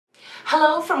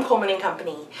Hello from Coleman &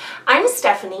 Company. I'm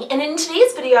Stephanie, and in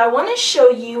today's video I want to show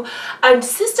you a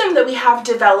system that we have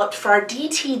developed for our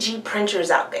DTG printers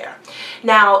out there.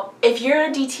 Now, if you're a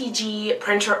DTG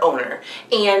printer owner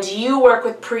and you work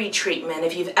with pre-treatment,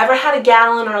 if you've ever had a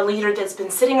gallon or a liter that's been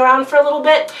sitting around for a little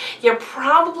bit, you're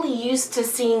probably used to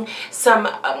seeing some,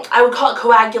 I would call it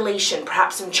coagulation,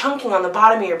 perhaps some chunking on the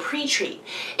bottom of your pre-treat.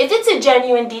 If it's a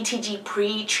genuine DTG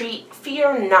Pretreat,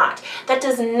 fear not. That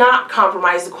does not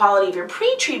compromise the quality of your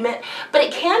pre-treatment, but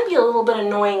it can be a little bit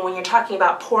annoying when you're talking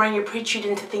about pouring your pre-treat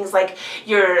into things like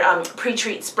your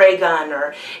pre-treat spray gun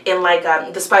or in like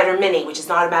the Spider Mini, which is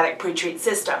an automatic pre-treat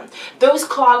system. Those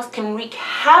clogs can wreak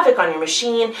havoc on your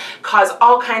machine, cause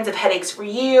all kinds of headaches for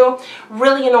you,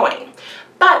 really annoying.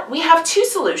 But we have two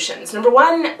solutions. Number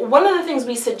one of the things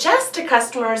we suggest to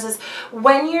customers is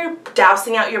when you're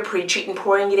dousing out your pre-treat and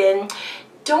pouring it in,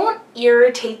 don't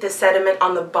irritate the sediment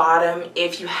on the bottom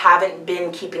if you haven't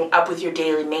been keeping up with your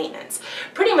daily maintenance.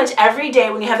 Pretty much every day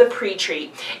when you have the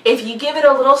pre-treat, if you give it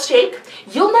a little shake,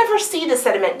 you'll never see the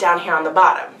sediment down here on the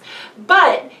bottom.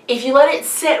 But if you let it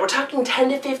sit, we're talking 10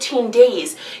 to 15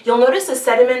 days, you'll notice the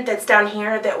sediment that's down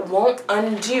here that won't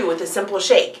undo with a simple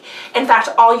shake. In fact,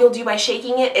 all you'll do by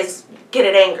shaking it is get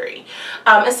it angry.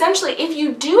 Essentially, if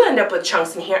you do end up with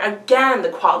chunks in here, again, the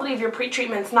quality of your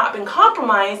pre-treatment's not been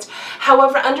compromised.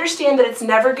 However, understand that it's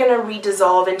never going to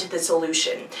redissolve into the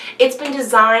solution. It's been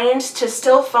designed to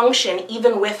still function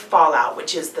even with fallout,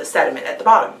 which is the sediment at the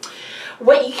bottom.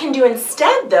 What you can do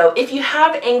instead, though, if you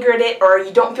have angered it or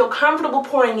you don't feel comfortable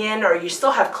pouring in or you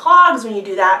still have clogs when you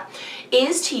do that,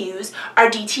 is to use our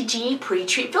DTG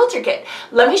Pretreat Filter Kit.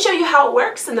 Let me show you how it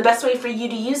works and the best way for you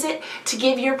to use it to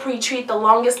give your pre-treat the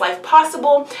longest life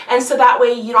possible, and so that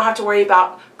way you don't have to worry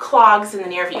about clogs in the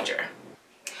near future.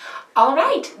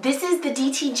 Alright, this is the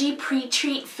DTG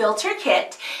Pretreat Filter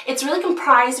Kit. It's really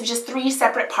comprised of just three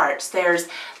separate parts. There's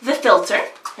the filter,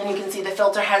 and you can see the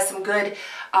filter has some good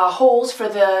holes for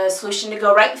the solution to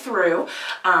go right through.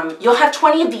 You'll have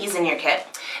 20 of these in your kit.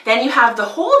 Then you have the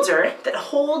holder that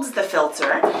holds the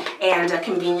filter and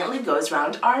conveniently goes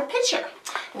around our pitcher.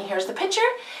 And here's the pitcher.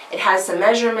 It has some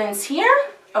measurements here.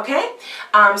 Okay,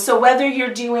 so whether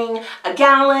you're doing a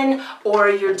gallon or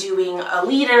you're doing a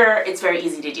liter, it's very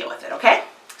easy to deal with it, okay?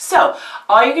 So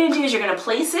all you're going to do is you're going to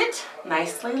place it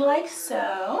nicely like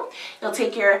so. You'll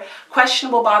take your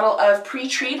questionable bottle of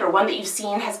pre-treat or one that you've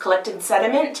seen has collected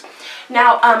sediment.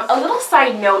 Now, a little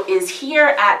side note is here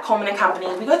at Coleman &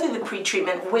 Company, we go through the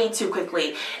pre-treatment way too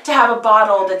quickly to have a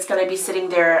bottle that's going to be sitting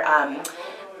there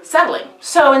settling.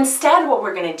 So instead what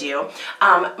we're going to do,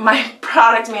 my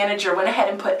product manager went ahead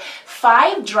and put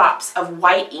 5 drops of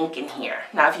white ink in here.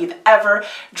 Now if you've ever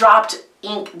dropped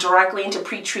ink directly into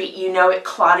pre-treat, you know it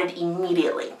clotted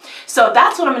immediately. So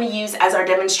that's what I'm going to use as our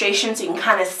demonstration so you can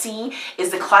kind of see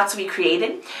is the clots we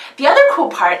created. The other cool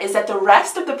part is that the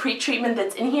rest of the pre-treatment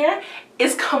that's in here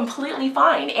is completely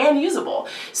fine and usable.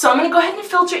 So I'm going to go ahead and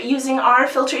filter it using our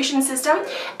filtration system,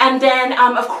 and then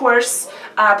of course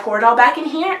pour it all back in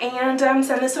here and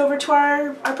send this over to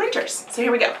our printers. So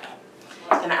here we go.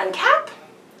 I'm going to uncap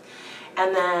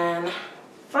and then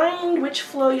find which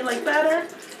flow you like better.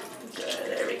 Good,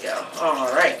 there we go.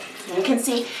 All right. And you can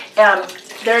see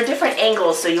there are different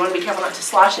angles, so you want to be careful not to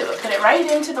slosh it, but put it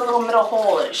right into the little middle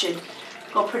hole and it should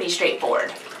go pretty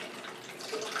straightforward.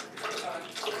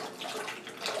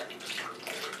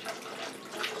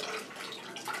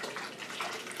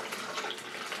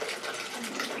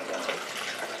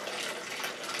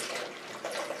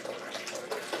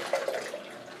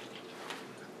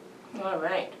 All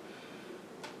right.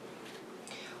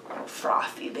 A little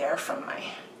frothy there from my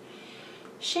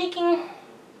shaking.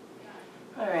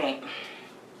 All right.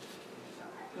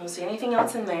 Don't see anything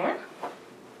else in there.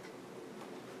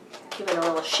 Give it a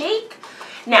little shake.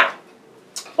 Now,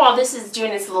 while this is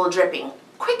doing its little dripping,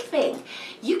 quick thing.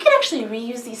 You can actually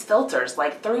reuse these filters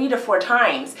like 3 to 4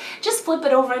 times. Just flip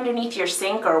it over underneath your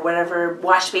sink or whatever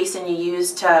wash basin you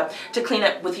use to clean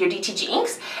up with your DTG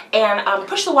inks and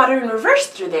push the water in reverse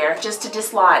through there just to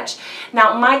dislodge.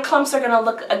 Now my clumps are going to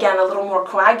look, again, a little more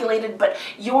coagulated, but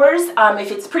yours,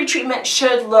 if it's pre-treatment,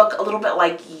 should look a little bit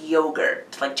like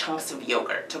yogurt, like chunks of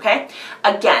yogurt, okay?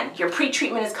 Again, your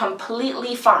pre-treatment is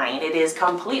completely fine. It is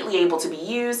completely able to be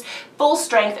used, full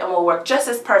strength, and will work just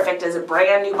as perfect as a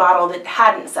brand new bottle that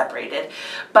hadn't separated.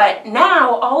 But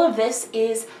now all of this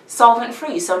is solvent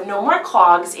free, so no more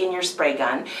clogs in your spray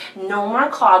gun, no more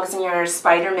clogs in your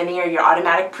Spider Mini or your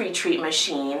automatic pre-treat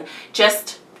machine,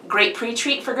 just great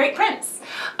pre-treat for great prints.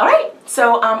 All right,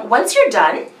 so once you're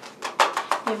done,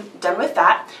 with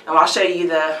that, and I'll show you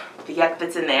the yuck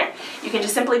that's in there, you can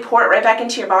just simply pour it right back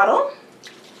into your bottle.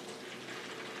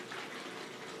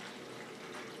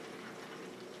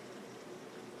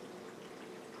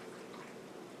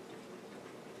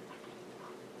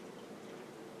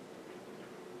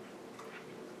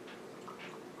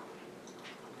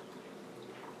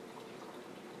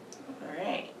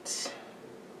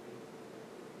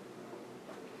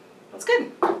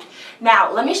 Looks good.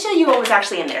 Now, let me show you what was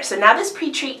actually in there. So now this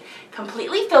Pretreat,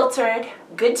 completely filtered,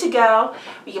 good to go.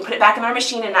 We can put it back in our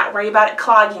machine and not worry about it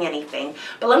clogging anything.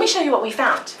 But let me show you what we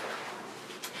found.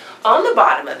 On the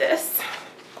bottom of this,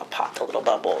 I'll pop the little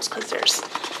bubbles because there's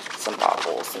some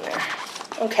bubbles in there.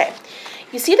 Okay,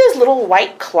 you see those little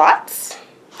white clots?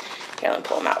 Here, let me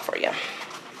pull them out for you.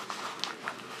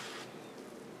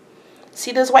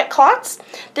 See those white clots?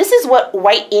 This is what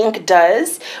white ink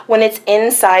does when it's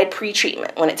inside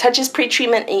pretreatment. When it touches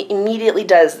pretreatment, it immediately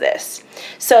does this.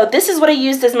 So this is what I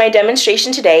used as my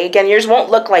demonstration today. Again, yours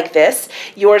won't look like this.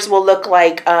 Yours will look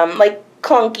like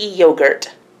clunky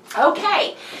yogurt.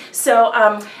 Okay, so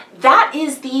that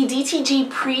is the DTG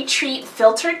Pretreat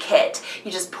Filter Kit.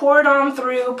 You just pour it on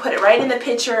through, put it right in the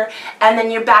pitcher, and then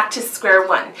you're back to square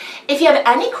one. If you have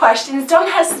any questions,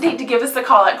 don't hesitate to give us a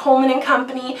call at Coleman &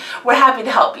 Company. We're happy to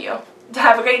help you.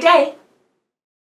 Have a great day.